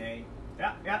 Okay.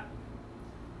 Yeah.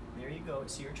 There you go.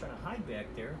 So you're trying to hide back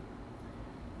there.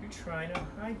 You're trying to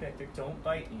hide back there. Don't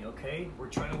bite me, okay? We're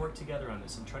trying to work together on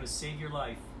this. I'm trying to save your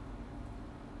life.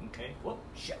 Okay. Whoop.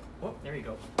 Shit. Whoop. There you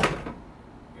go. There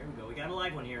we go. We got a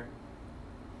live one here.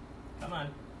 Come on.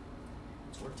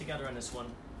 Let's work together on this one.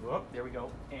 Whoop. There we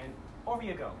go. And over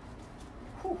you go.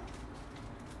 Whew.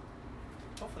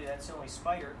 Hopefully that's the only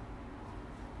spider.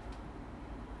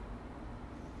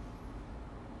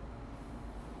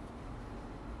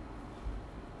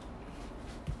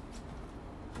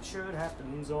 Sure, it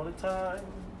happens all the time.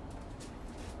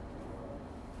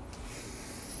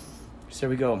 So there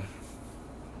we go.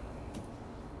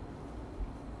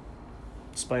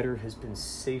 Spider has been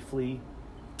safely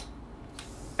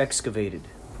excavated.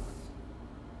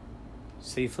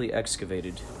 Safely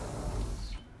excavated.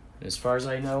 And as far as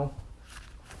I know,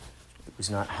 it was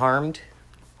not harmed.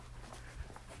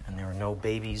 And there were no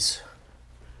babies,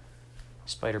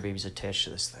 spider babies attached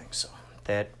to this thing. So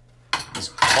that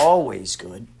is always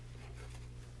good.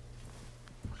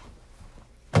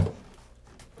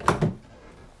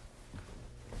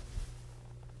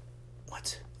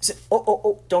 Is it?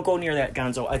 Oh! Don't go near that,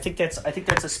 Gonzo. I think that's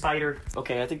a spider.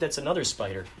 Okay, I think that's another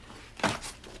spider.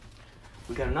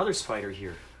 We got another spider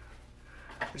here.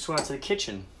 Just went out to the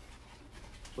kitchen.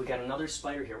 We got another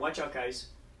spider here. Watch out, guys.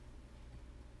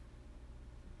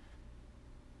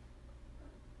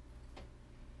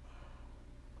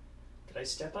 Did I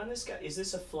step on this guy? Is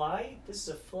this a fly? This is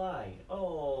a fly.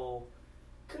 Oh,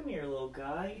 come here, little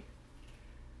guy.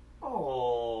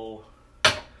 Oh,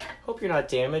 hope you're not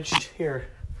damaged. Here.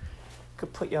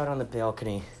 Could put you out on the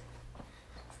balcony.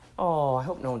 Oh, I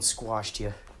hope no one squashed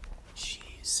you.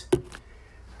 Jeez.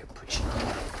 Could put you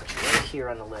right here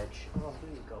on the ledge. Oh,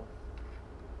 here you go.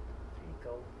 There you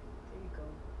go. There you go.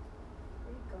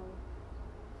 There you go.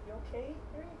 You okay?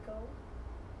 There you go.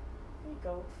 There you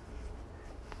go.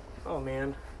 Oh,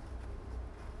 man.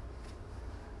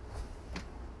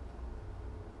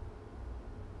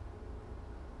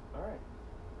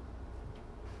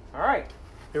 All right.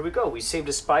 Here we go. We saved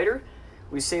a spider.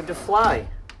 We saved a fly.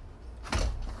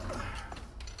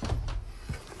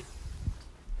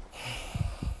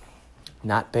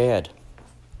 Not bad.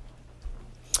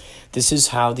 This is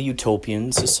how the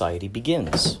utopian society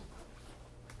begins.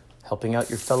 Helping out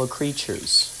your fellow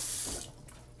creatures.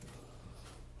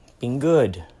 Being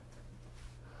good.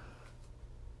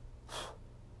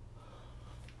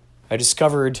 I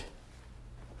discovered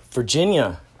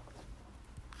Virginia.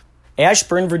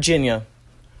 Ashburn, Virginia.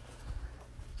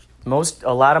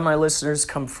 A lot of my listeners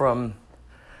come from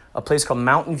a place called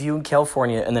Mountain View in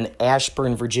California and then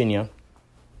Ashburn, Virginia.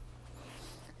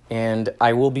 And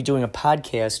I will be doing a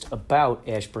podcast about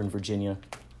Ashburn, Virginia.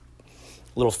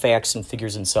 Little facts and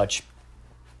figures and such.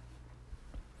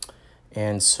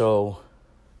 And so,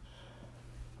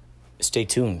 stay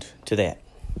tuned to that.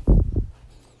 It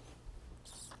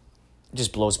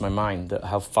just blows my mind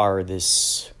how far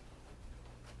this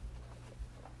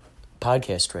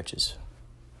podcast stretches.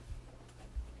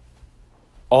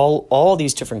 All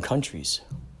these different countries.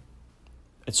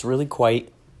 It's really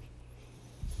quite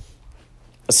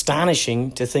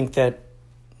astonishing to think that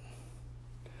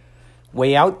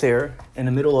way out there in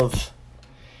the middle of,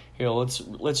 here,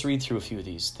 let's read through a few of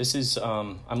these. This is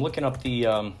I'm looking up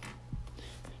the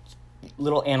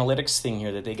little analytics thing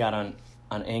here that they got on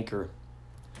Anchor.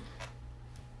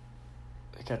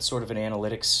 They got sort of an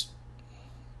analytics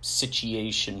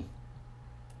situation.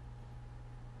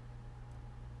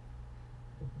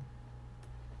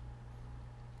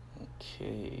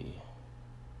 Okay.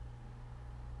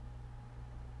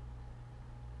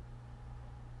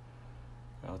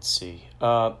 Let's see.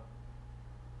 Let's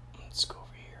go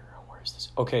over here. Where is this?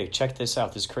 Okay, check this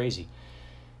out. This is crazy.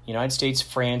 United States,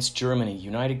 France, Germany,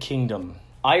 United Kingdom,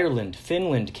 Ireland,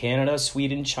 Finland, Canada,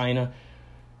 Sweden, China,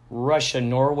 Russia,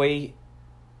 Norway,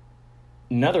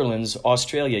 Netherlands,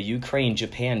 Australia, Ukraine,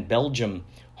 Japan, Belgium,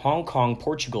 Hong Kong,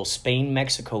 Portugal, Spain,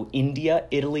 Mexico, India,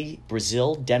 Italy,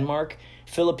 Brazil, Denmark,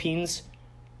 Philippines,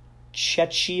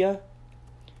 Czechia,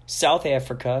 South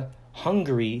Africa,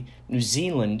 Hungary, New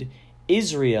Zealand,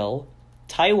 Israel,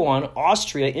 Taiwan,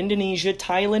 Austria, Indonesia,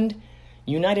 Thailand,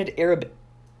 United Arab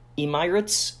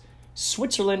Emirates,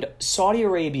 Switzerland, Saudi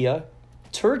Arabia,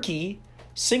 Turkey,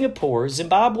 Singapore,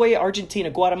 Zimbabwe, Argentina,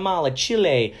 Guatemala,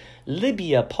 Chile,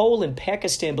 Libya, Poland,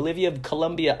 Pakistan, Bolivia,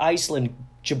 Colombia, Iceland,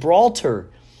 Gibraltar,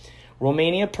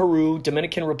 Romania, Peru,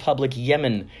 Dominican Republic,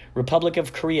 Yemen, Republic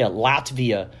of Korea,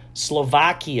 Latvia,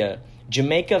 Slovakia,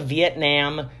 Jamaica,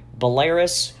 Vietnam,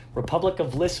 Belarus, Republic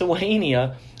of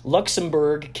Lithuania,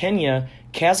 Luxembourg, Kenya,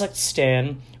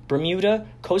 Kazakhstan, Bermuda,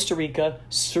 Costa Rica,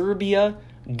 Serbia,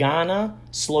 Ghana,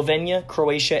 Slovenia,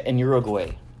 Croatia, and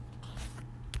Uruguay.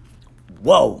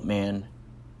 Whoa, man.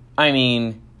 I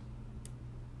mean,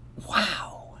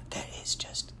 wow. That is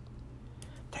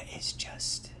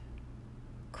just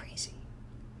crazy.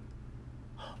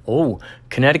 Oh,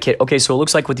 Connecticut. Okay, so it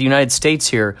looks like with the United States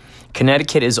here,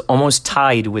 Connecticut is almost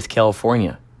tied with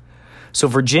California. So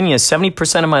Virginia,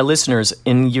 70% of my listeners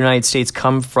in the United States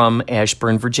come from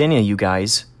Ashburn, Virginia, you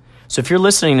guys. So if you're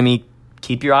listening to me,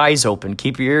 keep your eyes open,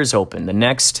 keep your ears open. The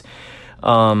next,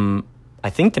 I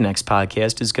think the next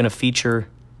podcast is going to feature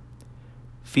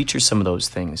some of those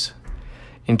things.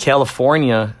 In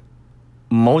California,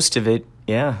 most of it,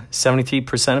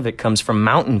 73% of it comes from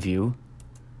Mountain View.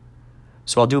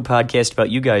 So I'll do a podcast about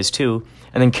you guys too.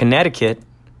 And then Connecticut.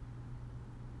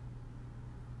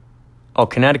 Oh,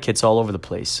 Connecticut's all over the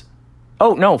place.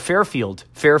 Oh, no, Fairfield.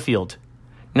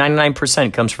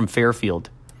 99% comes from Fairfield.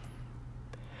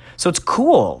 So it's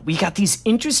cool. We got these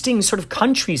interesting sort of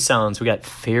country sounds. We got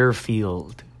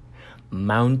Fairfield,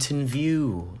 Mountain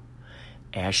View,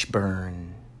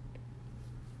 Ashburn.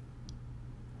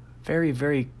 Very,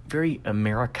 very, very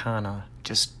Americana.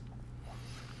 Just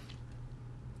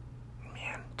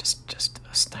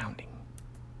astounding.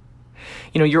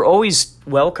 You know, you're always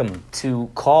welcome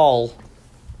to call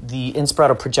the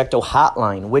Inspirato Projecto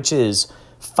hotline, which is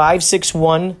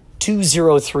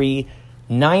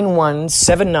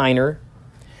 561-203-9179.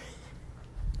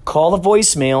 Call the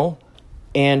voicemail,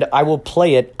 and I will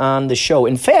play it on the show.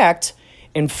 In fact,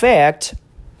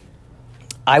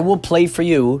 I will play for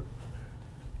you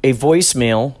a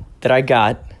voicemail that I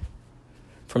got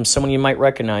from someone you might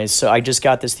recognize. So I just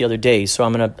got this the other day, so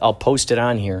I'll post it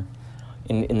on here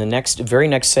in the very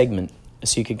next segment,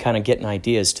 so you can kind of get an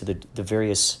idea as to the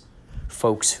various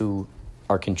folks who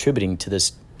are contributing to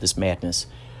this madness.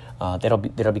 That'll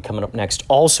be coming up next.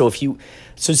 Also,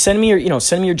 send me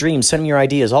your dreams, send me your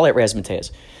ideas, all that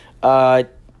razzmatazz.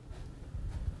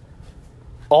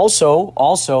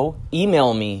 Also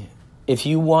email me if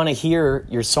you want to hear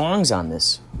your songs on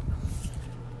this.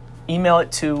 Email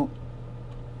it to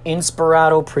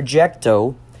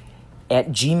inspiratoprojecto at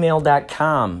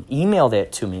gmail.com. Email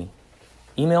that to me.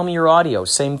 Email me your audio.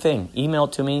 Same thing. Email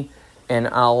it to me, and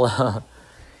I'll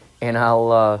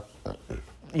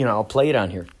play it on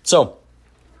here. So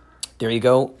there you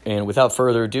go. And without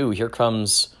further ado, here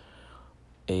comes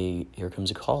a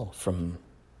call from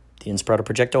the Inspirato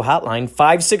Projecto hotline,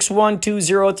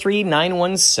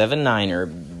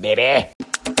 561-203-9179, baby.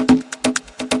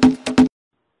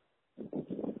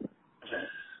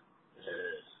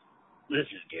 This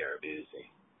is Garabuzzi.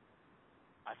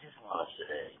 I just want to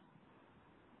say,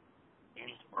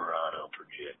 Inspirato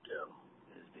Projecto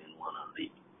has been one of the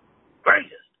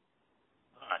greatest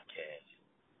podcasts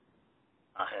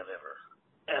I have ever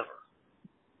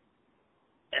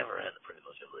had the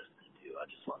privilege of listening to. I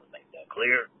just want to make that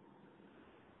clear.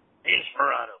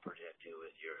 Inspirato Projecto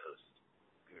with your host,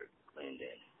 Kurt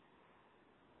Linden.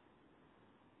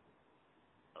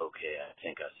 Okay, I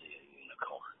think I see a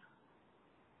unicorn.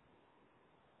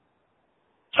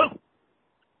 So,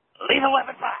 Lethal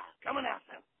Weapon 5, coming out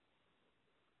soon.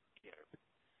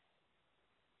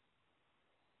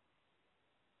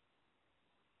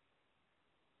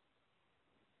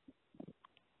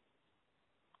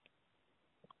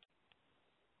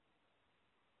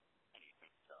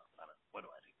 What do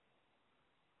I do?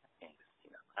 Hang this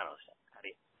thing up. I don't know.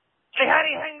 How do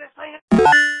you hang this thing up?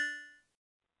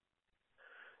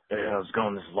 Yeah, I was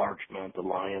going this Larchmont the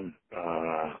Lion.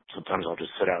 Sometimes I'll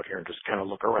just sit out here and just kind of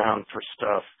look around for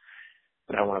stuff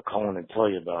that I want to call in and tell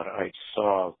you about. I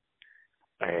saw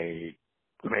a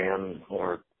man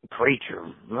or creature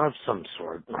of some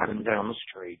sort running down the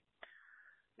street,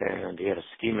 and he had a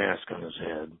ski mask on his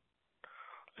head.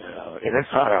 And it's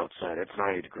hot outside. It's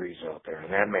 90 degrees out there.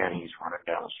 And that man, he's running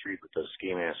down the street with the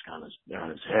ski mask on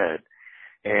his head.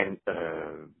 And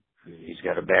he's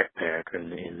got a backpack,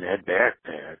 and in that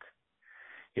backpack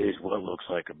is what looks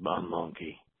like a bum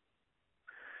monkey.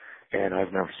 And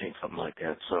I've never seen something like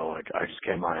that, so I just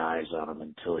kept my eyes on him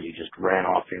until he just ran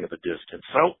off into the distance.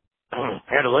 So, I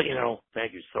had to let you know,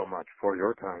 thank you so much for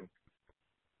your time.